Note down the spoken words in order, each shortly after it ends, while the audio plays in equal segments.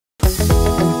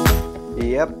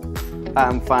Yep,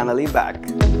 I'm finally back.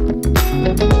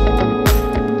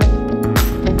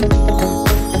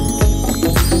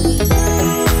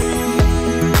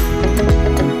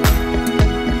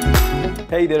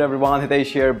 Hey there everyone, Hitesh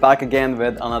here, back again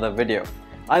with another video.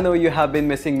 I know you have been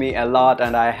missing me a lot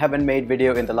and I haven't made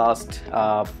video in the last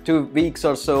 2 weeks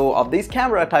or so of these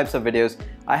camera types of videos.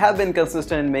 I have been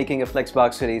consistent in making a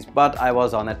Flexbox series, but I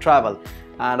was on a travel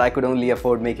and I could only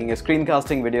afford making a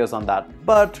screencasting videos on that.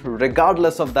 But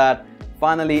regardless of that,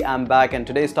 finally I'm back and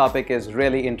today's topic is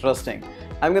really interesting.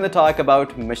 I'm going to talk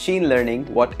about machine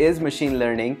learning, what is machine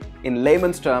learning in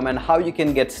layman's term, and how you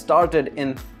can get started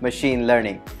in machine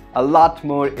learning. A lot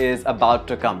more is about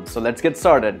to come, so let's get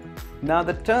started. Now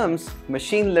the terms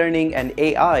machine learning and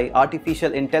AI,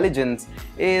 artificial intelligence,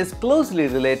 is closely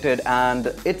related,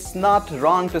 and it's not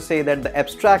wrong to say that the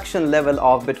abstraction level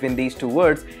of between these two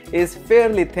words is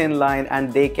fairly thin line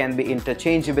and they can be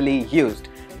interchangeably used.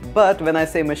 But when I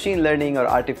say machine learning or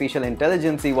artificial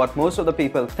intelligence, what most of the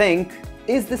people think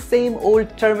is the same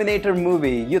old Terminator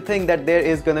movie. You think that there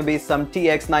is going to be some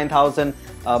TX-9000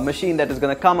 machine that is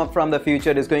going to come up from the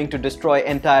future, is going to destroy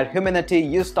entire humanity.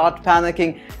 You start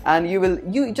panicking and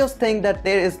you just think that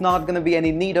there is not going to be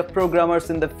any need of programmers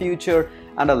in the future,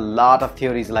 and a lot of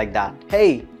theories like that.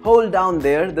 Hey, hold down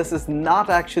there, this is not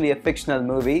actually a fictional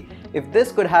movie. If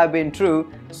this could have been true,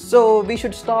 so we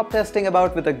should stop testing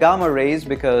about with the gamma rays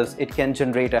because it can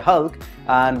generate a Hulk,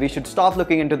 and we should stop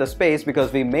looking into the space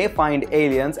because we may find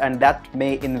aliens and that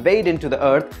may invade into the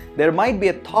earth. There might be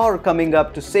a Thor coming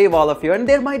up to save all of you, and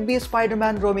there might be a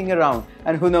Spider-Man roaming around,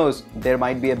 and who knows, there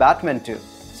might be a Batman too.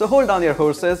 So hold on your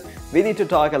horses, we need to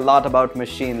talk a lot about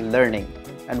machine learning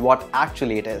and what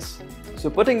actually it is. So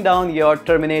putting down your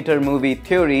Terminator movie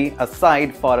theory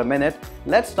aside for a minute,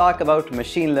 let's talk about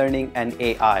machine learning and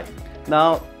AI.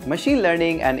 Now, machine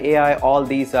learning and AI, all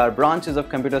these are branches of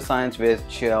computer science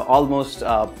which who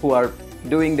are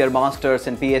doing their masters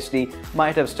and PhD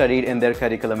might have studied in their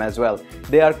curriculum as well.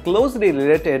 They are closely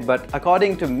related, but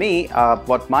according to me,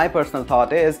 what my personal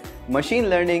thought is, machine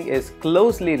learning is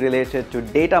closely related to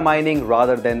data mining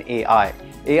rather than AI.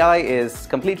 AI is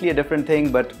completely a different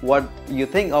thing, but what you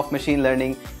think of machine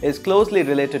learning is closely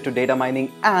related to data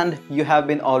mining, and you have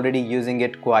been already using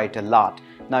it quite a lot.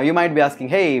 Now you might be asking,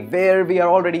 hey, where we are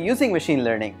already using machine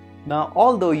learning? Now,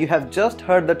 although you have just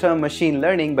heard the term machine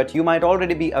learning, but you might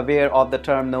already be aware of the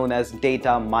term known as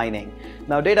data mining.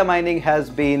 Now, data mining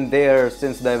has been there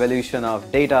since the evolution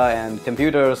of data and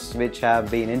computers, which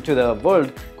have been into the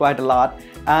world quite a lot.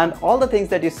 And all the things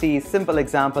that you see, simple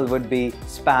example would be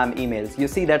spam emails. You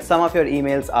see that some of your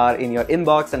emails are in your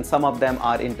inbox and some of them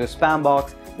are into spam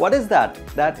box. What is that?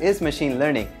 That is machine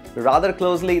learning. Rather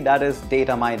closely, that is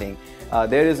data mining.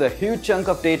 There is a huge chunk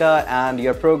of data and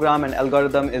your program and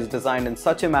algorithm is designed in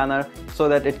such a manner so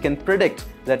that it can predict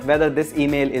that whether this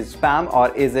email is spam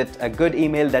or is it a good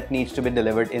email that needs to be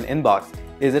delivered in inbox.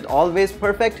 Is it always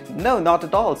perfect? No, not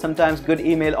at all. Sometimes good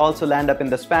email also land up in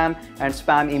the spam and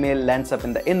spam email lands up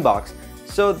in the inbox.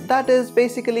 So that is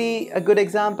basically a good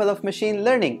example of machine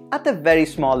learning at a very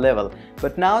small level.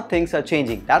 But now things are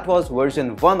changing. That was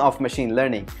version 1 of machine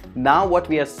learning. Now what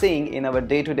we are seeing in our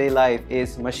day-to-day life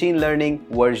is machine learning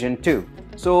version 2.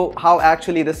 So how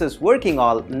actually this is working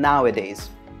all nowadays?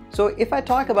 So if I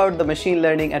talk about the machine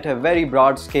learning at a very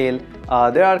broad scale,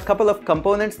 there are a couple of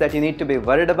components that you need to be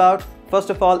worried about. First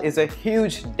of all is a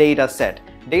huge data set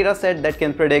that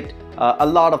can predict a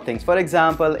lot of things. For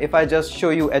example, if I just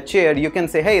show you a chair, you can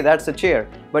say, hey, that's a chair.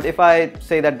 But if I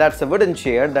say that that's a wooden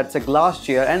chair, that's a glass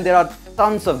chair, and there are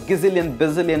tons of gazillion,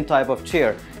 bazillion type of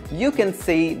chair, you can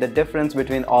see the difference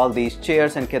between all these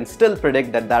chairs and can still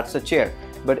predict that that's a chair.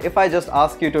 But if I just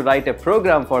ask you to write a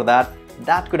program for that,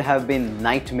 that could have been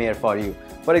nightmare for you.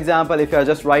 For example, if you are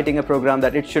just writing a program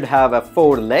that it should have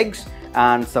 4 legs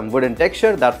and some wooden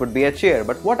texture, that would be a chair.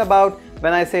 But what about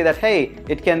when I say that, hey,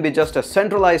 it can be just a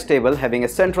centralized table having a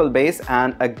central base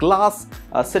and a glass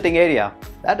sitting area?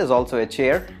 That is also a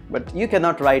chair, but you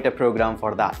cannot write a program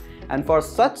for that. And for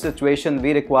such situation,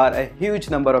 we require a huge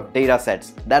number of data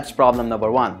sets. That's problem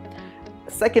number 1.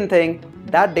 Second thing,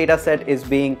 that data set is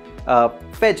being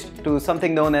fetched to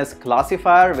something known as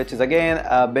classifier, which is again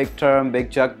a big term,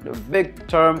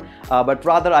 but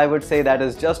rather I would say that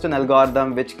is just an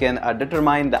algorithm which can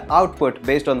determine the output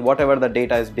based on whatever the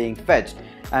data is being fetched.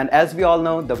 And as we all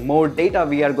know, the more data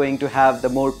we are going to have, the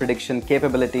more prediction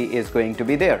capability is going to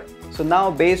be there. So now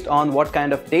based on what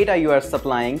kind of data you are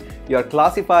supplying, your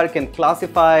classifier can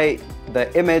classify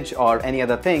the image or any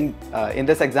other thing. In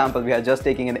this example, we are just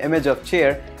taking an image of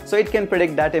chair. So it can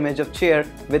predict that image of chair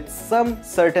with some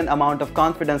certain amount of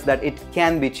confidence that it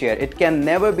can be chair. It can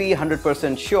never be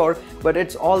 100% sure, but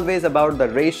it's always about the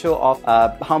ratio of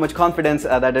how much confidence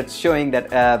that it's showing,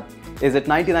 that is it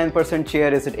 99%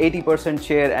 chair, is it 80%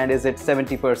 chair, and is it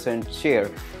 70% chair.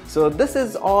 So this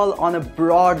is all on a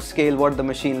broad scale what the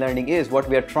machine learning is, what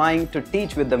we are trying to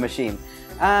teach with the machine.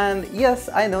 And yes,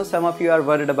 I know some of you are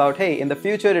worried about, hey, in the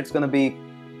future it's going to be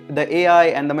the AI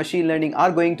and the machine learning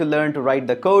are going to learn to write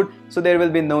the code, so there will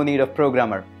be no need of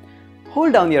programmer.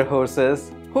 Hold down your horses.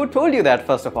 Who told you that,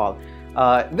 first of all?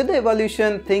 With the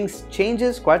evolution, things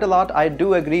changes quite a lot, I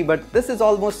do agree, but this is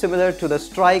almost similar to the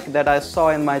strike that I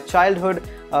saw in my childhood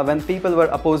when people were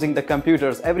opposing the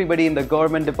computers. Everybody in the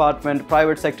government department,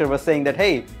 private sector was saying that,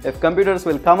 hey, if computers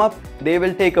will come up, they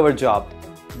will take our job.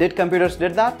 Did computers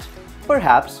did that?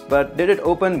 Perhaps, but did it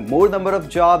open more number of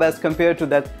jobs as compared to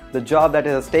the job that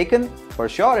it has taken? For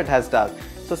sure it has done.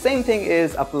 So same thing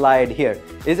is applied here.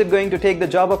 Is it going to take the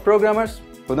job of programmers?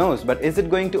 Who knows? But is it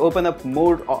going to open up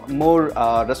more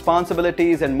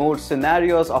responsibilities and more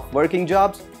scenarios of working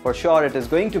jobs? For sure it is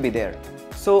going to be there.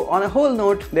 So on a whole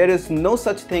note, there is no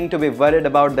such thing to be worried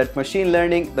about, that machine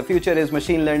learning, the future is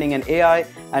machine learning and AI,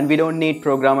 and we don't need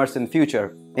programmers in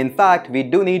future. In fact, we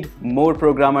do need more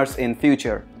programmers in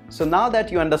future. So now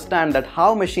that you understand that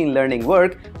how machine learning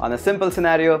works, on a simple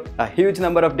scenario, a huge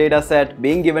number of data set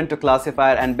being given to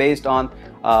classifier, and based on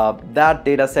that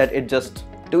data set, it just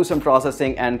do some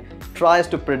processing and tries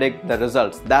to predict the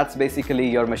results. That's basically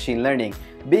your machine learning.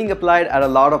 Being applied at a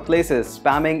lot of places,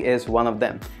 spamming is one of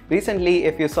them. Recently,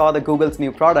 if you saw the Google's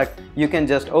new product, you can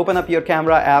just open up your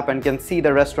camera app and can see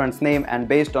the restaurant's name, and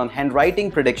based on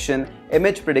handwriting prediction,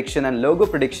 image prediction and logo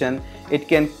prediction, it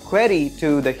can query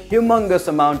to the humongous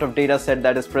amount of data set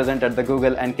that is present at the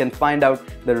Google and can find out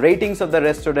the ratings of the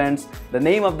restaurants, the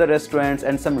name of the restaurants,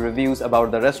 and some reviews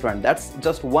about the restaurant. That's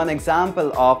just one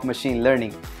example of machine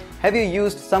learning. Have you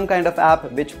used some kind of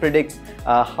app which predicts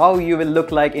how you will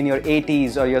look like in your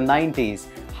 80s or your 90s?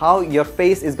 How your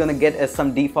face is going to get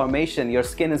some deformation, your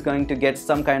skin is going to get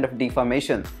some kind of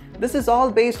deformation. This is all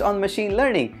based on machine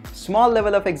learning. Small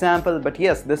level of example, but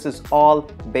yes, this is all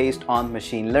based on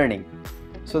machine learning.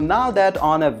 So now that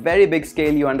on a very big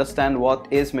scale you understand what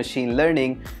is machine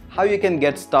learning, how you can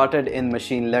get started in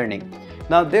machine learning.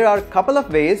 Now there are a couple of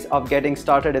ways of getting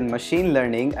started in machine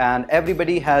learning, and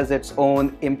everybody has its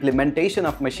own implementation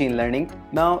of machine learning.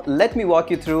 Now let me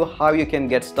walk you through how you can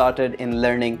get started in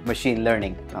learning machine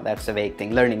learning. Now that's a vague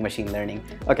thing, learning machine learning.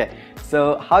 Okay,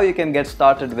 so how you can get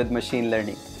started with machine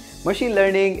learning. Machine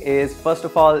learning is first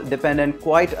of all dependent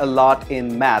quite a lot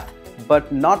in math.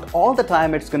 But not all the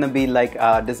time it's going to be like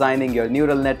designing your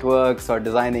neural networks or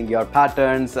designing your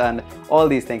patterns and all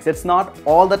these things. It's not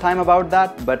all the time about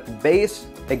that, but base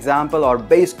example or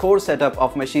base core setup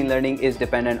of machine learning is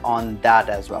dependent on that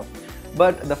as well.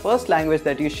 But the first language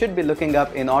that you should be looking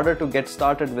up in order to get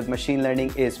started with machine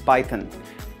learning is Python.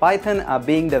 Python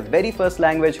being the very first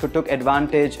language who took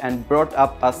advantage and brought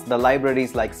up us the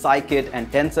libraries like scikit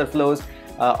and TensorFlow.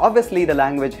 Obviously the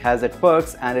language has its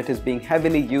perks and it is being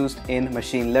heavily used in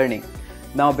machine learning.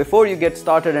 Now before you get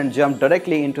started and jump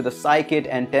directly into the scikit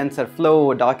and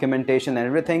TensorFlow documentation and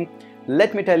everything,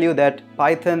 let me tell you that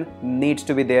Python needs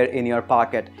to be there in your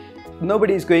pocket.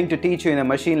 Nobody is going to teach you in a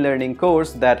machine learning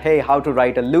course that, hey, how to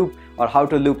write a loop or how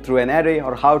to loop through an array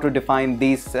or how to define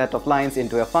these set of lines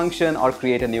into a function or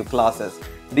create a new classes.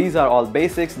 These are all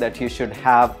basics that you should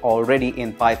have already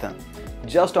in Python.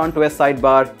 Just onto a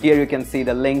sidebar, here you can see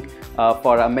the link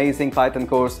for an amazing Python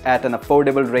course at an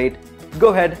affordable rate. Go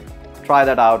ahead, try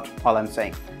that out, all I'm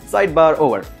saying. Sidebar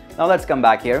over. Now let's come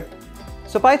back here.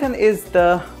 So Python is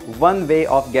the one way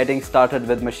of getting started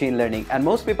with machine learning, and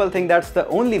most people think that's the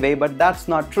only way, but that's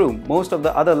not true. Most of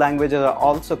the other languages are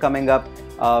also coming up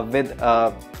with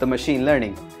the machine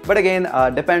learning. But again,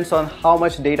 depends on how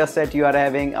much data set you are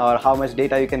having or how much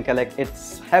data you can collect.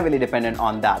 It's heavily dependent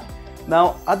on that.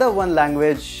 Now, other one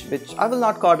language, which I will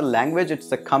not call a language,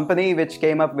 it's a company which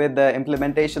came up with the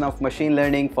implementation of machine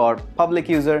learning for public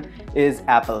user, is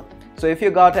Apple. So if you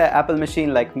got an Apple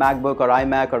machine like MacBook or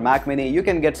iMac or Mac Mini, you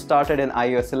can get started in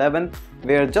iOS 11,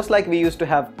 where just like we used to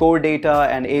have core data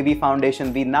and AV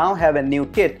Foundation, we now have a new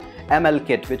kit, ML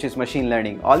kit, which is machine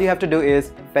learning. All you have to do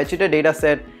is fetch it a data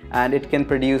set and it can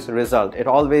produce a result. It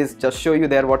always just show you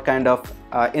there what kind of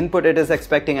input it is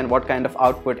expecting and what kind of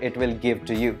output it will give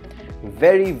to you.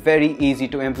 very easy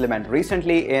to implement.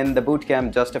 Recently in the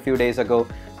bootcamp just a few days ago,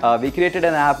 we created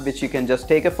an app which you can just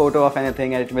take a photo of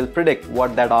anything and it will predict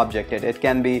what that object is. It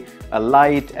can be a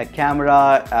light, a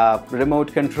camera, a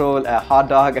remote control, a hot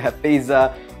dog, a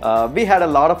pizza. We had a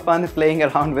lot of fun playing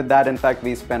around with that. In fact,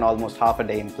 we spent almost half a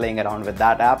day in playing around with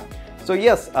that app. So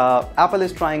yes, Apple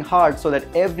is trying hard so that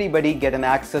everybody get an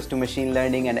access to machine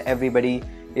learning and everybody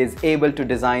is able to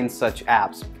design such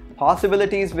apps.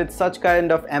 Possibilities with such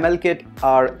kind of ML kit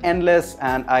are endless,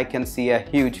 and I can see a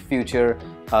huge future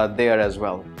there as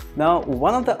well. Now,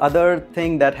 one of the other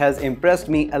thing that has impressed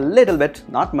me a little bit,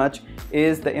 not much,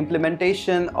 is the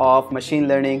implementation of machine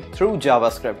learning through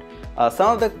JavaScript.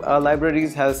 Some of the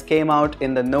libraries has came out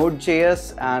in the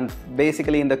Node.js and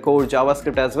basically in the core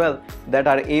JavaScript as well that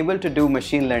are able to do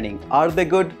machine learning. Are they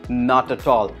good? Not at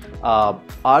all.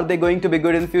 Are they going to be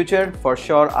good in future? For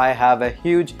sure, I'm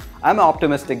an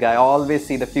optimistic guy. I always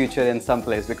see the future in some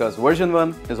place because version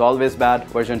 1 is always bad,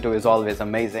 version 2 is always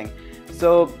amazing.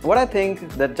 So what I think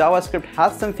that JavaScript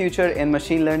has some future in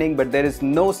machine learning, but there is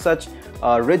no such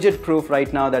rigid proof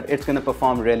right now that it's going to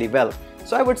perform really well.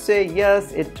 So I would say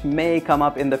yes, it may come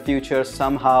up in the future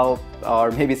somehow, or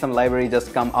maybe some library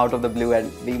just come out of the blue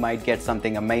and we might get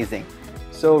something amazing.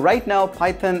 So right now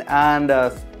Python and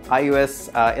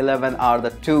iOS 11 are the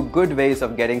two good ways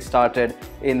of getting started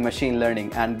in machine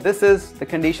learning, and this is the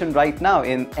condition right now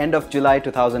in end of July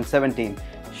 2017.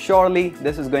 Surely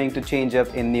this is going to change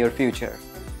up in near future.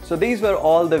 So these were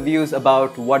all the views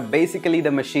about what basically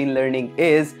the machine learning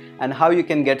is and how you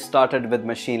can get started with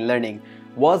machine learning.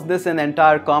 Was this an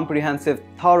entire comprehensive,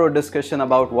 thorough discussion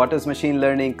about what is machine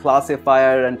learning,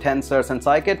 classifier and tensors and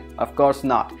scikit? Of course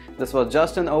not. This was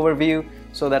just an overview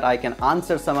so that I can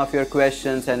answer some of your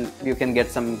questions and you can get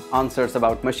some answers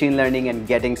about machine learning and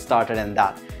getting started in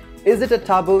that. Is it a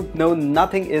taboo? No,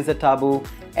 nothing is a taboo.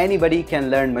 Anybody can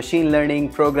learn machine learning,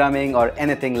 programming or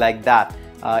anything like that.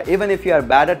 Even if you are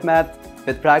bad at math,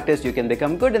 with practice you can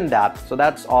become good in that. So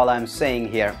that's all I'm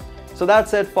saying here. So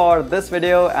that's it for this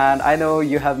video, and I know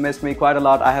you have missed me quite a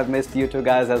lot. I have missed you two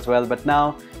guys as well, but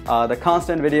now the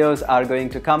constant videos are going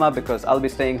to come up because I'll be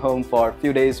staying home for a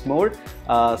few days more.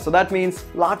 So that means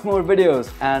a lot more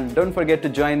videos, and don't forget to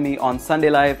join me on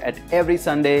Sunday Live. At every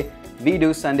Sunday we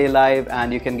do Sunday Live,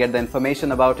 and you can get the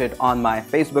information about it on my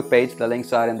Facebook page. The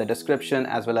links are in the description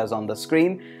as well as on the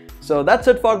screen. So that's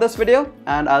it for this video,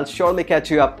 and I'll surely catch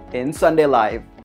you up in Sunday Live.